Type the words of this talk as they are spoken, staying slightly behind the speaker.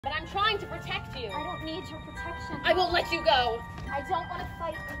But I'm trying to protect you. I don't need your protection. I won't let you go. I don't want to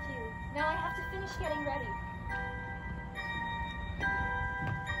fight with you. Now I have to finish getting ready.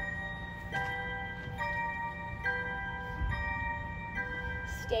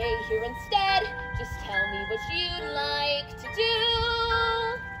 Stay here instead. Just tell me what you'd like to do.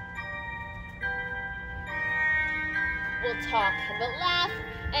 We'll talk and we'll laugh,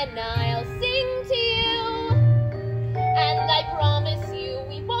 and I'll sing to you. And I promise you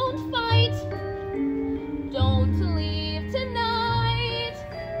we won't fight. Don't leave tonight.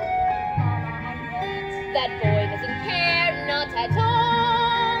 Mama, I'm late. That boy doesn't care, not at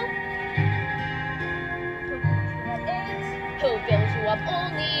all. He'll build you up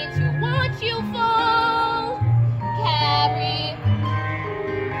only to watch you fall. Carrie,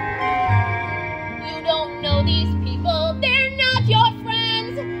 you don't know these people, they're not your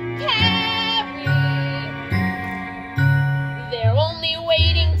friends. Carrie, they're only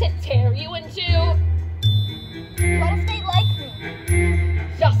waiting to tear you in two. What if they like me?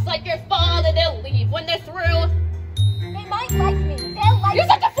 Just like your father, they'll leave when they're through. They might like me. They'll like You're me.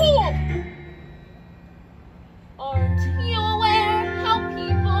 such a fool! Aren't you aware how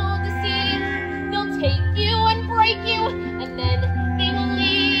people deceive? They'll take you and break you, and then they will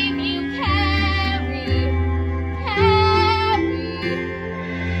leave you. Carrie, Carrie,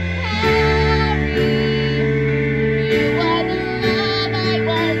 Carrie. You are the love I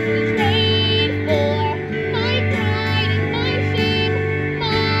was betrayed for. My pride and my shame,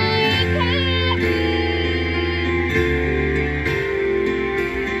 my Carrie.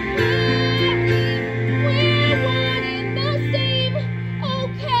 We're one and the same. Oh,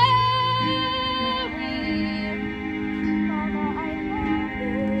 Carrie, Mama, I love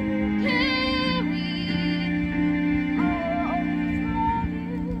you. Carrie, I'll always love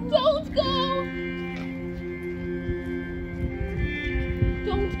you. don't go.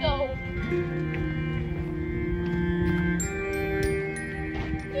 Don't go.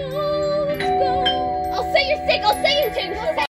 Don't go. I'll say you're sick. I'll say